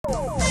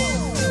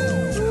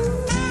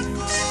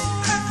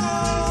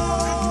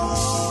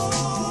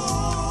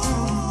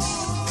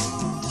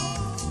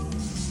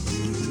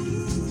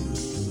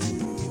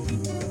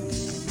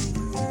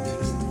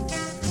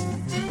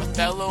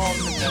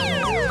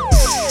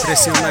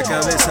Presión la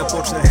cabeza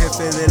por ser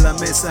jefe de la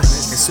mesa.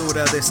 Es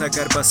hora de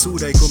sacar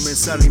basura y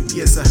comenzar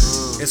limpieza.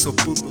 Esos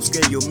putos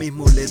que yo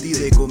mismo le di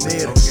de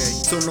comer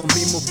son los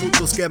mismos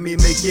putos que a mí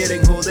me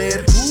quieren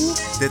joder.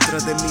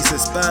 Detrás de mis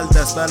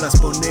espaldas balas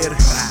poner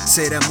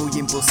será muy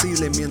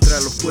imposible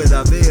mientras los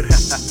pueda ver.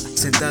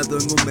 Sentado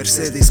en un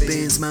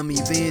Mercedes-Benz,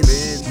 mami ven.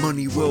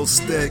 Money well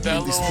stacked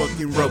in this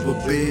fucking rubber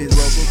band.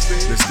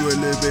 Les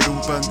duele ver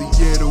un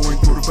pandillero en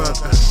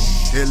corbata,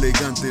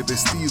 elegante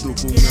vestido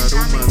con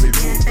aroma de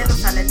mota.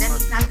 Salen de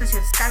mis altos y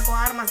descargo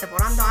armas,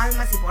 devorando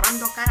almas y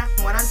borrando caras.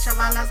 Mueran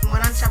chavalas,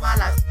 mueran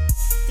chavalas.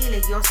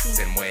 Dile yo sí,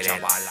 se muere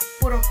chavala.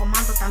 Puro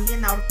comando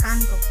también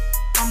ahorcando.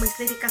 Con mis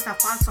líricas a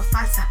falso,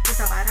 falsas,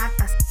 putas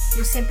baratas.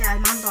 Yo siempre al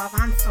mando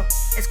avanzo.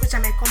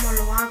 Escúchame cómo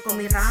lo hago,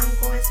 mi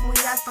rango es muy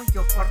alto.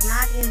 Yo por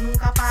nadie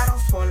nunca paro,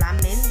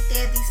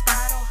 solamente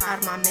disparo.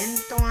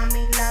 Armamento a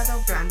mi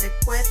lado, grande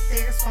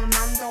cohete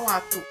sonando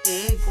a tu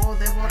ego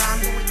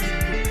devorando.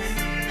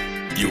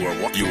 You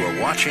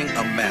are watching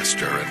a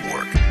master at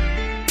work.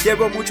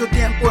 Llevo mucho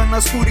tiempo en la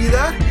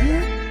oscuridad.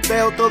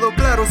 Veo todo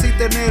claro sin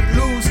tener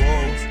luz.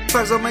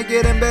 Falso me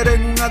quieren ver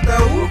en un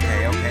ataúd,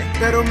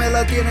 pero me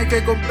la tienes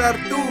que comprar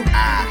tú.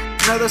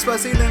 Nada es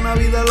fácil en la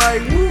vida,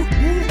 like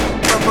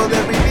para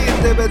poder vivir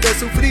debes de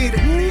sufrir,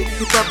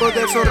 y para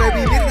poder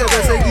sobrevivir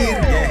debes seguir.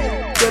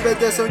 Debes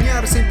de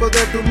soñar sin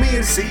poder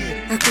dormir.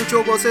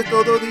 Escucho voces,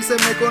 todo dice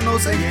me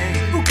conocen.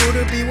 Who could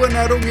it be when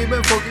I don't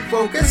even fucking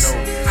focus?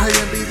 Hay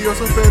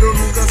envidiosos pero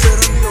nunca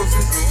serán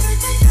dioses.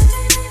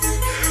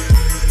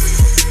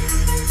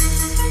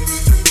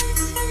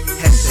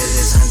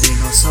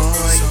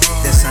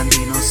 De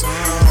Sandino soy,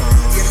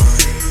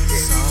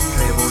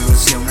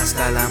 revolución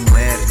hasta la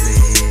muerte.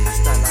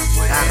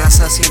 La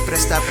raza siempre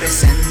está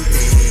presente.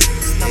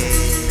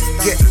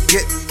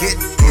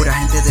 Pura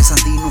gente de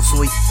Sandino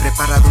soy,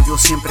 preparado yo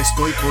siempre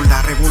estoy. Por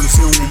la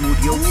revolución me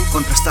murió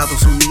contra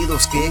Estados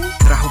Unidos, que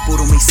trajo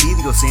por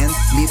homicidios en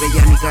mi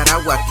bella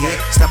Nicaragua, que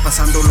está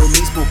pasando lo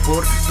mismo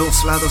por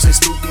dos lados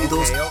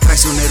estúpidos,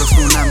 traicioneros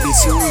con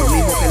ambición. Lo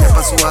mismo que le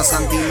pasó a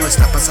Sandino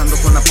está pasando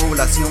con la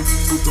población.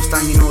 Putos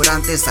tan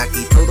ignorantes,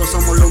 aquí todos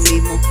somos lo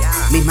mismo,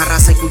 misma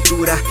raza y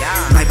cultura.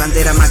 No hay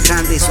bandera más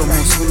grande,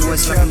 somos uno,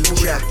 es la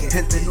cultura.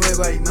 Gente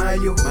nueva y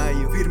Mayo,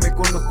 firme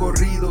con los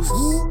corridos.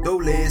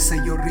 Doble S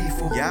yo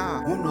rifo,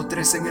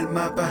 1-3 en el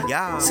mapa,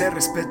 se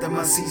respeta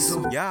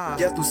macizo.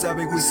 Ya tú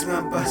sabes, Wiz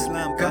rampa,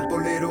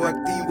 campolero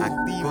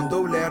activo, con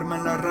doble arma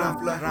en la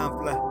rafla.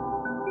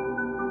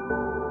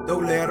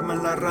 Doble arma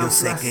en la rafla. Yo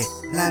sé que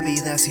la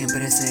vida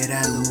siempre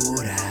será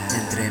dura.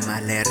 Entre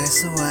más le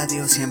rezo a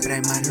Dios siempre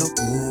hay más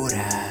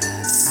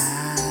locuras.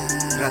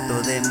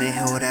 Trato de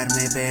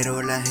mejorarme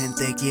pero la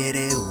gente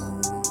quiere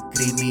un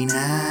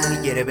criminal.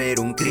 Quiere ver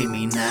un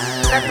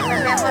criminal. Trato de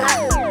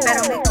mejorar,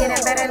 pero me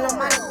quieren ver en lo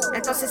malo.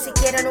 Entonces si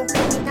quieren un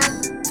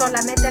criminal,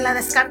 solamente la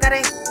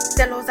descargaré.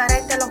 Te los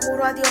daré, te lo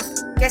juro a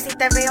Dios, que si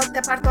te veo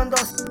te parto en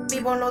dos.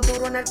 Vivo en lo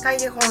duro en el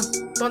callejón,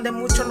 donde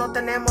muchos no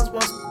tenemos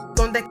voz,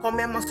 donde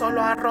comemos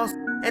solo arroz.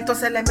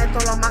 Entonces le meto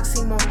lo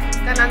máximo,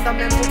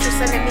 ganándome muchos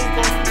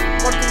enemigos.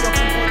 Porque yo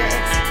vivo de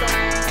éxito,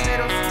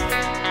 pero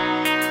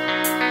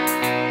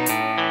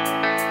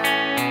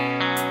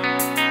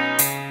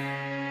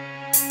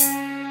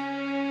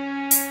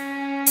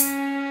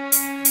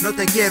No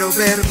te quiero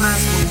ver más,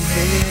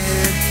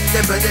 mujer.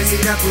 Te puedes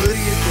ir a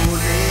pudrir con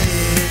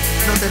él.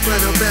 No te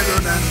puedo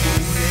perdonar,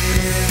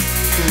 mujer.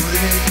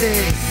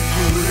 Pudrete,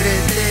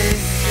 pudrete.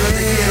 No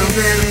te quiero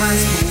ver más,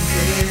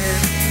 mujer.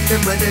 Te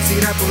puedes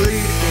ir a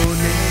pudrir con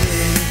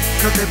él.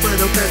 No te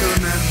puedo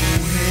perdonar,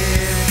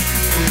 mujer.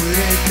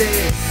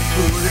 Pudrete,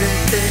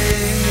 pudrete.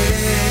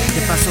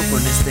 ¿Qué pasó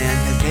con este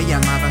ángel que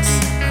llamabas?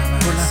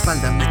 Por la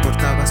espalda me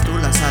cortabas tú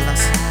las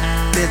alas.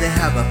 Te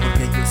dejaba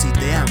porque yo sí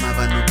te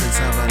amaba, no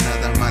pensaba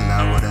nada mal.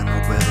 Ahora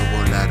no puedo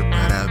volar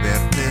para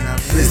verte.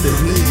 Desde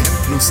mí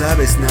no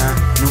sabes nada,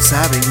 no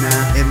saben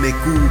nada.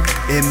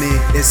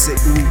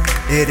 M.Q.M.S.U.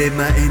 eres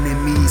más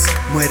enemies.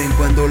 Mueren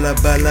cuando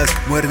las balas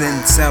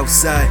muerden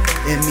Southside.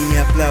 En mí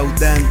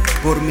aplaudan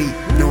por mi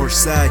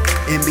Northside.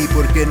 Envy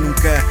porque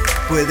nunca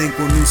pueden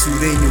con un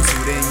sureño.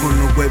 Con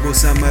los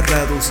huevos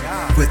amarrados,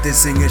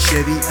 cohetes en el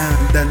Chevy,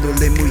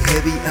 dándole muy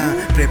heavy,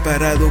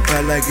 preparado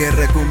para la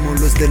guerra como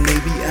los del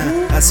Navy,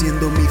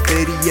 haciendo mi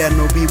feria,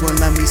 no vivo en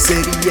la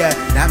miseria.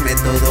 Dame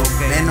todo,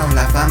 menos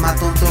la fama,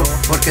 tonto,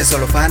 porque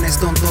solo fans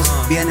tontos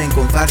vienen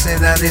con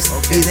falsedades,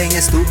 piden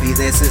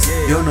estupideces.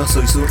 Yo no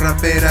soy sus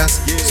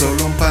raperas,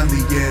 solo un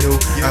pandillero,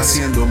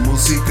 haciendo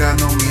música,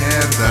 no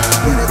mierda.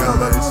 Tiene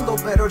todo el mundo,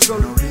 pero el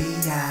sol no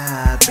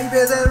brilla.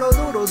 Vive de lo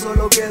duro,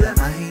 solo queda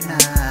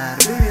imaginar.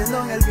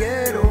 Viviendo en el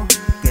Ghetto,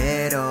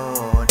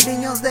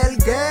 niños del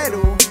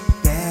Ghetto.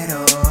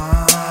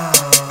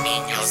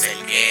 Niños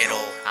del Ghetto,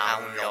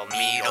 aún lo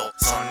miro,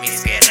 son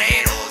mis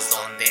guerreros,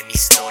 donde mi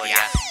historia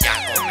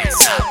ya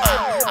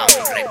comenzaba.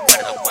 Aún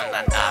recuerdo cuando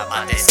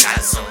andaba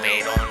descalzo,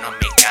 pero no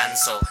me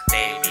canso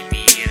de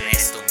vivir en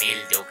este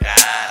humilde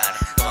hogar,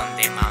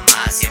 donde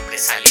mamá siempre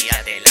salía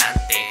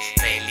adelante.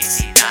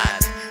 Felicidad,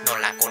 no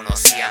la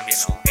conocía,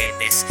 mis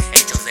juguetes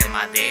hechos de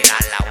madera,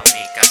 la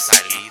única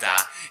salida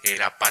era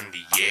era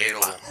pandillero,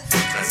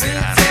 otras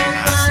eran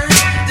rejas.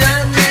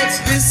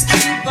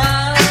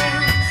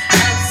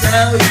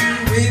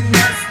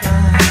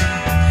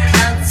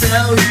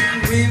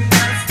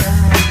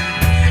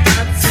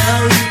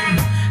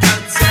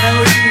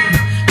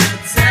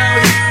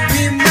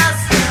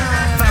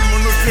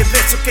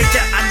 Que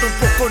ya ando un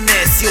poco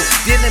necio.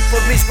 Vienen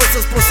por mis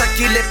huesos, pues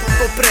aquí le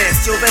pongo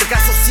precio.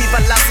 Vergazos y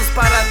balazos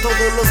para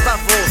todos los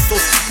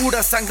babosos.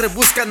 Pura sangre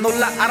buscan, no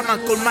la arman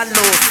con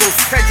malosos.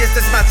 Calles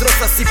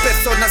desmadrosas y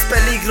personas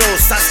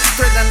peligrosas.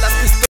 Truenan las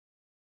pistolas.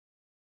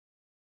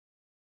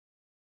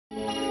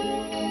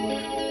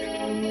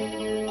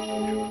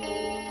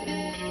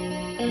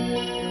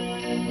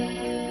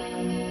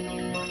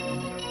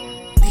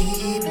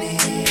 Dime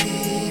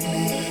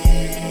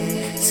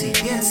si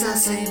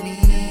piensas en mí.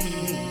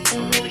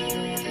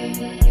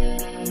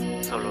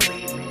 Solo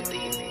dime.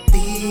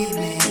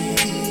 Dime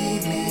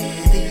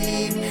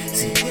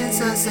si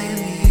piensas en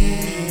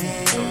mí.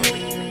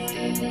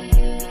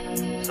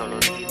 Solo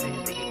dime.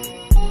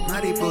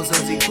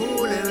 Mariposas y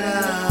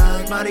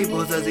culebras,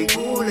 mariposas y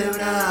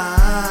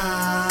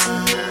culebras.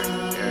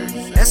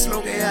 Es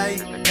lo que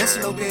hay, es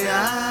lo que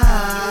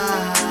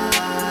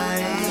hay.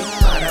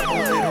 Para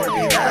poder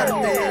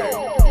olvidarte,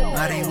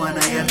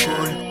 marihuana y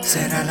alcohol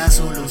será la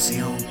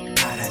solución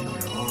para el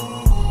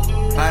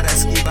dolor. Para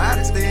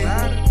esquivarte,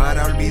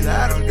 para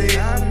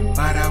olvidarte,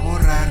 para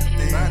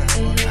borrarte,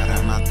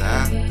 para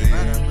matarte,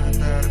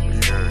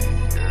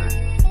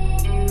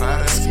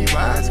 para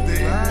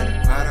esquivarte,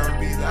 para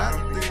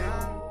olvidarte.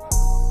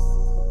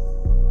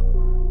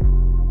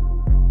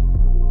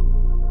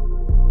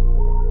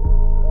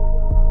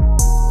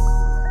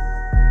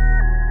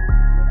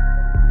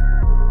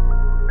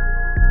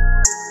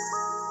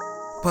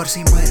 Por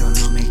si muero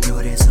no me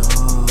llores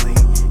hoy.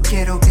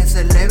 Quiero que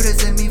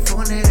celebres en mi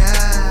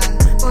funeral.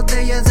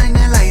 Botellas en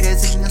el aire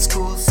sin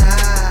excusas.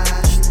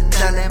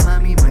 Dale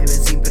mami, mueve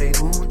sin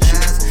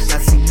preguntas.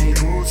 Así me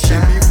gusta.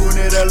 En mi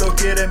funeral lo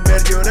quieren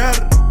ver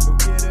llorar.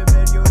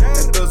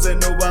 Entonces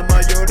no vamos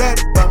a llorar,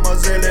 vamos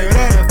a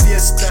celebrar la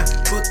fiesta.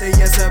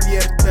 Botellas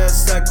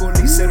abiertas, alcohol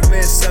y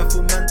cerveza,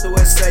 fumando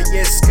esa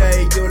yesca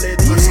y yo le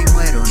digo: por si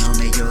muero no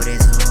me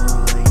llores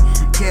hoy.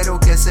 Quiero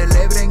que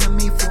celebren en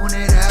mi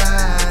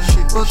funeral.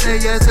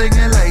 Botellas en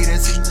el aire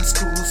sin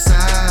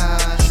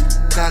excusas.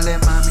 Dale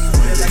mami,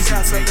 de la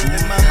casa donde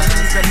mamá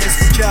nunca me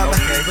escuchaba,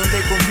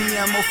 donde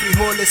comíamos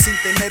frijoles sin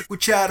tener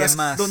cucharas,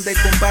 donde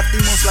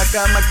compartimos la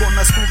cama con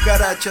las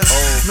cucarachas.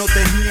 No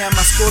tenía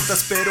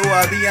mascotas pero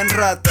habían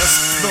ratas,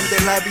 donde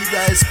la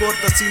vida es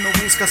corta si no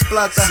buscas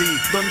plata,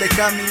 donde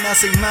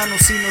caminas en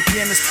manos si no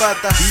tienes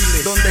pata,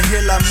 donde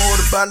el amor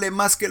vale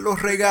más que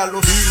los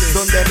regalos,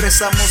 donde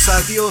rezamos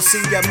a Dios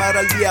sin llamar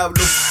al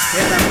diablo.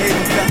 En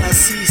América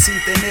nací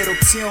sin tener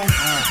opción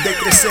de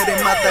crecer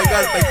en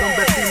Matagalpa y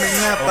convertirme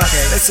en ñapa.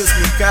 Esa es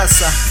mi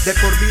casa, de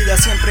por vida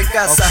siempre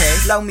casa.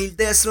 La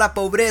humildad es la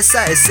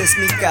pobreza, esa es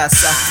mi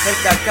casa. El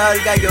cacao,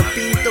 el gallo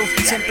pinto,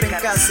 siempre en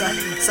casa.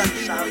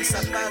 Santino y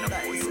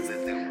Zambada.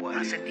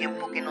 Hace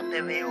tiempo que no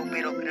te veo,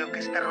 pero creo que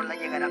esta rola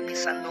llegará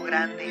pisando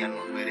grande. Ya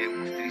nos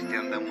veremos, triste,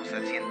 andamos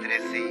al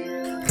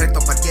 113. Reto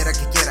a cualquiera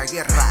que quiera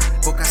guerra.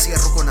 Boca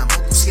cierro con la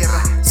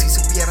motosierra. Si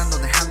supieran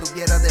donde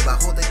anduviera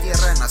debajo de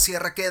tierra, en la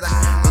sierra queda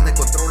donde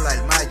controla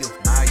el Mayo.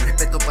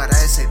 Respeto para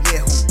ese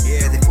viejo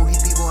que de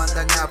fugitivo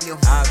anda en avión.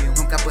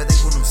 Nunca pueden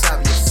con un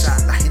sabio.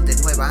 La gente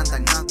nueva anda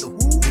en alto.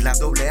 Y la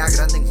AA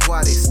grande en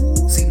Juárez.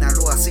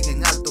 Sinaloa sigue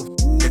en alto.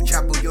 El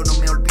Chapo yo no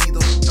me olvido.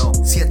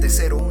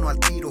 701 al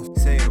tiro.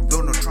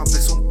 Donald Trump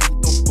es un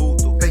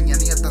puto. Peña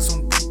Nieta es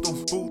un puto.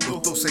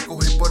 Los dos se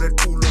cogen por el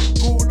culo.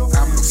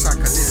 Hablo,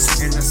 saca de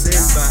eso. En la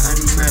selva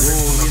animal,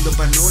 comiendo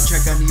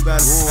panocha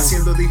caníbal,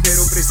 haciendo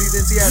dinero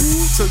presidencial.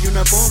 Soy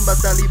una bomba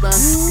talibán,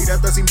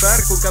 pirata sin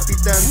barco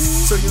capitán.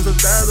 Soy un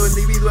soldado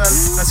individual,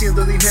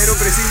 haciendo dinero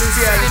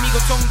presidencial.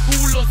 Enemigos son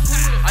culos,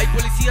 hay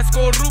policías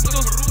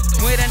corruptos.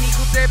 Mueran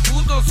hijos de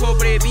putos,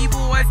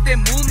 sobrevivo a este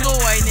mundo.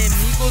 A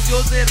enemigos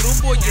yo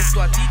derrumbo y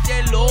esto a ti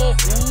te lo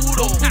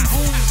juro.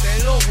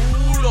 Te lo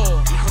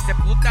juro. Hijos de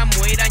puta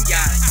mueran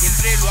ya,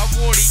 siempre lo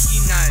hago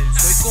original.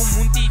 Soy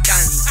como un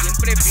titán,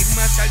 siempre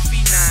firme hasta el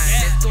final.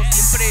 Esto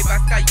siempre va a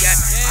estallar,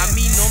 a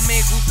mí no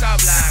me gusta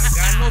hablar.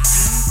 Gano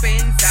sin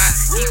pensar,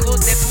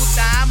 hijos de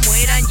puta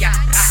mueran ya,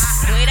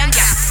 mueran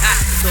ya.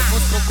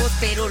 Somos pocos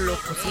pero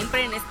locos,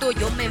 siempre en esto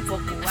yo me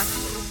enfoco.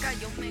 Aquí nunca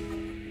yo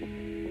me...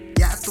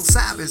 Ya tú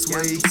sabes,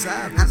 wey.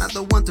 I'm not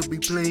the one to be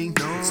playing.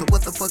 So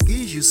what the fuck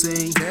is you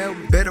saying?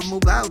 Better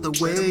move out the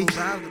way.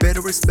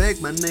 Better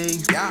respect my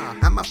name.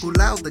 I'ma pull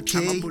out the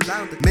K.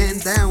 Man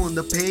down on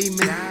the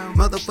pavement.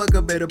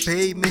 Motherfucker better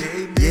pay me.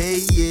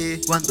 Yeah.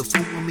 Cuando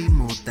fumo mi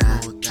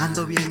mota,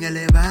 ando bien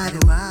elevado.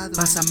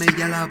 Pásame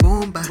ya la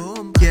bomba.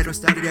 Quiero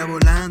estar ya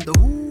volando.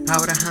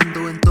 Ahora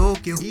ando en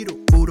Tokio.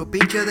 Puro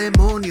pinche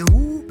demonio.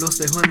 Los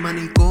dejo en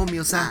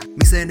manicomios a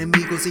mis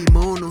enemigos y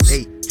monos.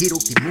 Hiro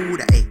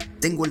Kimura,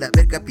 tengo la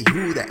verga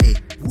pijuda,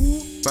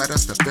 Para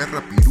esta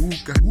perra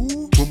piruca,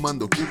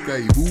 fumando cuca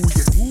y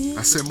bulla,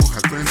 hacemos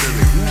al frente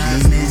de bulla.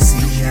 Dime si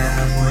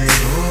ya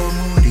puedo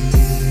morir.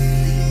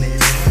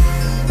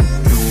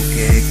 Lo que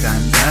que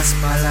cantas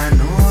pa' la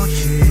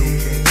noche,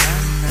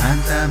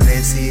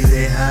 cántame si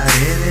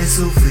dejaré de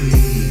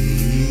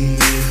sufrir.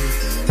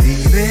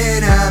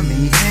 Libera a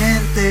mi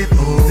gente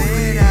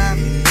pobre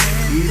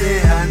y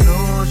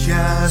déjanos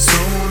ya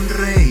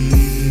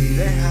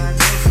sonreír.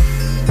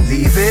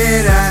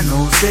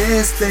 Libéranos de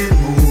este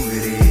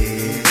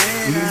mugre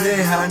y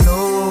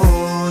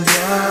déjanos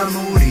ya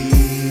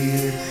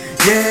morir.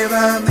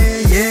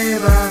 Llévame,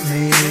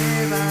 llévame,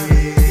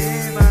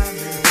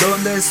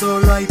 donde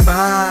solo hay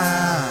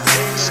paz.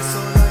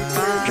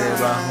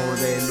 Debajo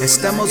de luna.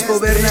 Estamos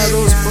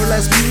gobernados por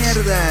las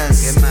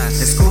mierdas.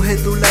 Escoge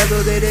tu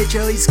lado,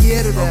 derecha o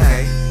izquierda.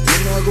 Yo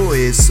no hago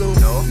eso,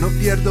 no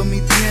pierdo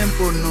mi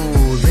tiempo,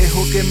 no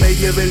dejo que me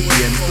lleve el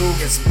viento.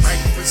 Es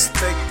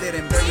respected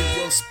and very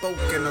well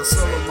spoken. A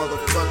solo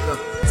motherfucker,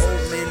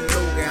 old man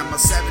Logan. I'm a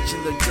savage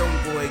in the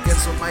jungle.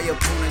 Against all my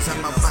opponents,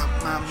 I'm about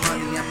my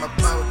money. I'm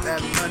about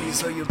that money,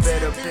 so you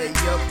better pay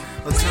up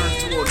or turn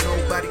to a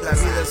nobody. La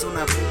vida es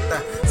una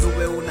puta.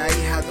 Tuve una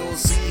hija,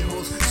 2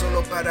 hijos,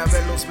 solo para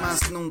verlos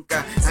más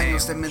nunca.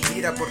 Años de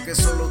mentira porque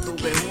solo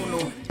tuve uno.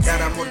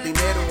 Dar amor,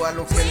 dinero a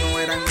los que no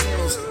eran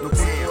míos. No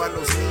culpo a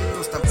los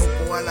niños,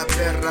 tampoco a la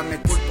perra. Me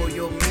culpo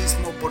yo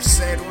mismo por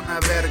ser una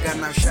verga.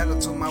 Now shout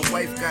out to my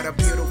wife, got a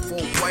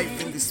beautiful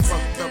wife in this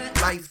fucked up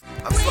life.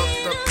 I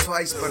fucked up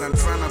twice, but I'm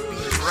trying to be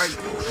right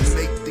and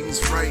make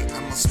things right.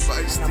 I'm a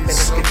spice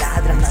this up. Que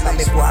ladran, nada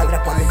me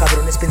cuadra. Cuando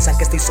cabrones piensan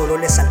que estoy solo,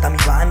 les salta mi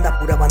banda.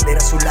 Pura bandera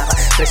azulada,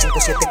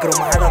 357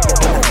 cromada.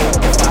 Viendo la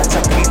gente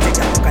falsa, triste y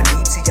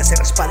apocalipsis ya se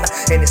respalda.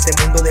 En este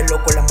mundo de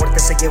loco, la muerte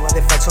se lleva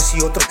de falsos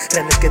y otros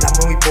reales quedan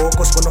muy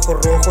pocos. Con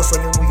ojos rojos,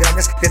 sueños muy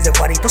grandes, desde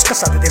guaritos,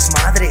 casa de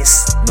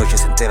desmadres.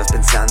 Noches enteras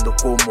pensando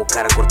como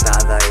cara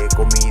cortada. He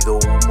comido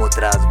humo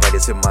tras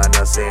varias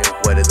semanas. En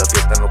Juárez la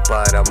fiesta no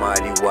para.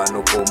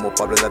 Marihuano como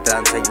Pablo en la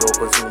tranza. Yo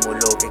consumo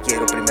lo que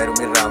quiero. Primero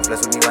mi ranfla,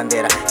 soy mi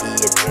bandera.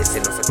 Y el S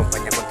nos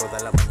acompaña con toda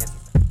la mañana.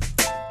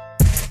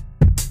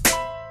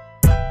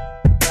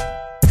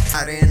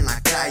 En la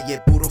calle,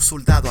 puro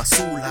soldado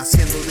azul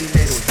haciendo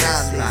dinero.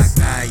 Dale. La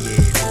calle,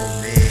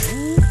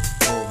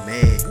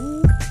 come,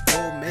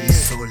 y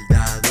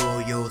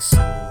soldado yo soy.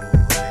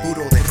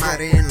 Puro de mar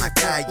en la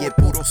calle,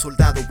 puro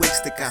soldado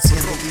Wixteca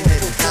haciendo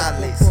dinero.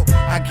 Dale.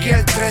 Aquí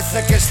el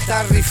 13 que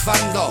está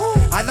rifando.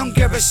 I don't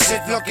give a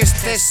shit lo que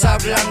estés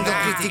hablando.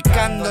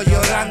 Criticando,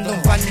 llorando,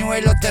 un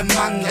pañuelo te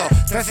mando.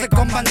 13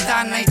 con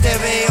bandana y te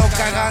veo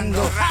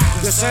cagando.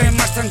 Yo soy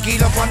más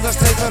tranquilo cuando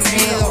estoy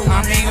dormido.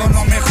 Amigo,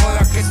 no me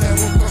jodas que te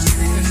busco.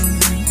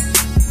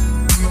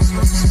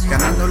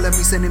 Ganándole a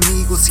mis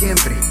enemigos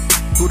siempre.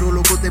 Puro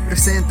loco de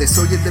presente.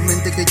 Soy el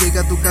demente que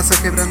llega a tu casa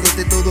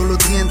quebrándote todos los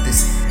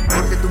dientes.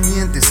 Porque tú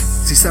mientes,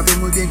 si sabes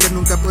muy bien que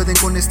nunca pueden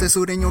con este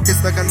sureño que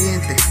está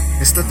caliente.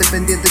 Estate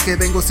pendiente que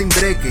vengo sin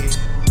breque.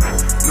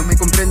 No me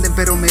comprenden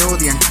pero me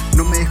odian.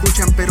 No me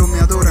escuchan pero me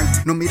adoran.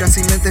 No miran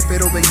sin lentes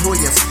pero ven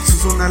joyas.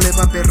 Su zona le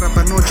va perra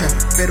panocha.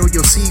 Pero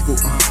yo sigo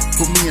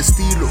con mi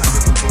estilo.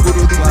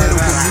 Puro dinero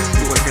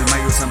conmigo. Igual que el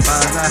Mayo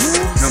Zambada.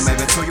 No me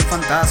ves, soy un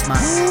fantasma.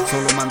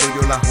 Solo mando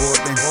yo las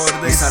órdenes.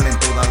 Y salen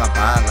todas las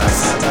balas.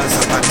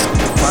 Desaparezco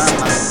tu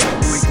fama.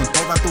 Tú y con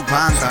toda tu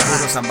banda.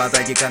 Puro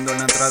Zambada llegando a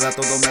la entrada.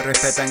 Todos me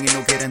respetan y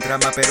no quieren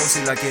drama. Pero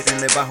si la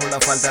quieren le bajo la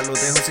falda. Los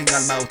dejo sin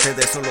alma.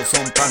 Ustedes solo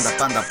son panda.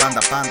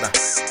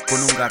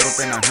 Con un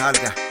garrote en la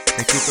nalga.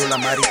 Les quito la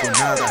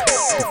mariconada.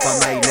 Tu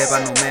fama y leva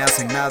no me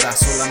hacen nada.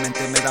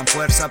 Solamente me dan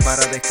fuerza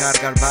para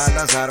descargar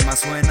balas. Armas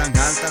suenan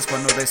altas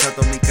cuando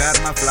desato mi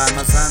karma.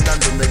 Flamas andan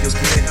donde yo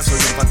quiera, soy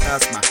un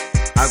fantasma.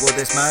 Hago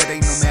desmadre y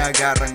no me agarran.